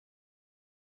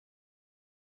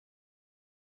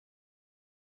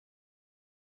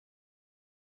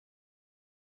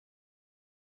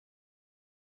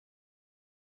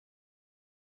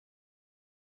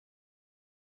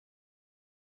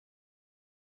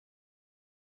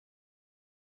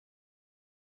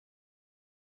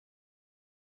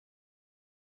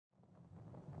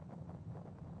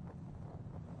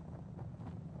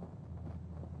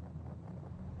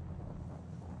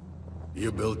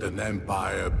You built an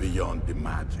empire beyond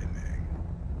imagining.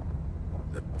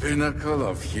 The pinnacle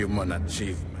of human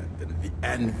achievement and the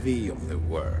envy of the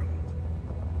world.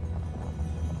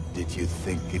 Did you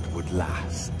think it would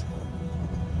last?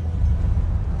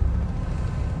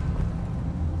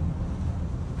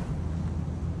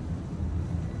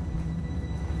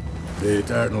 The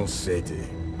Eternal City.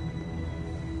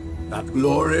 That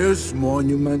glorious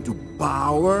monument to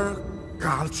power,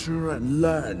 culture, and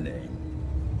learning.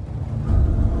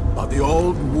 But the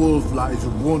old wolf lies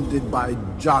wounded by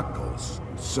jackals,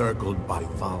 circled by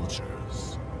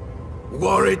vultures.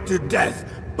 Worried to death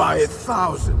by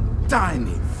 1,000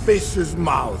 tiny, vicious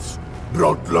mouths,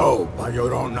 brought low by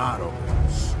your own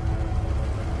arrogance.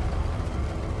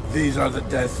 These are the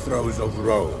death throes of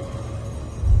Rome.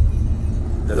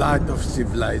 The light of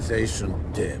civilization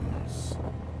dims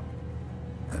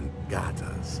and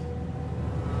gathers.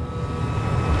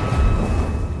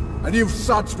 And you've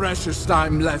such precious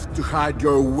time left to hide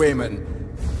your women,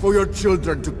 for your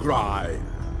children to cry.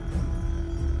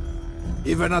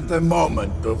 Even at the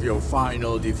moment of your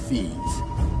final defeat,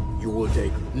 you will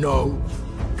take no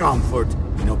comfort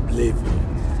in oblivion.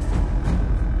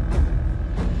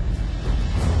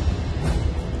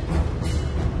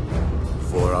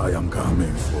 For I am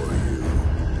coming for you.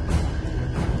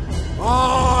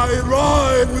 I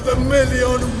ride with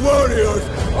 1,000,000 warriors!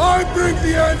 I bring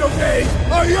the end of days!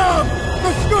 I am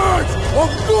the Scourge of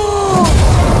God!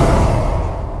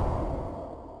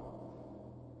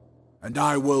 And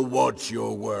I will watch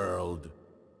your world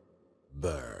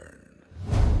burn.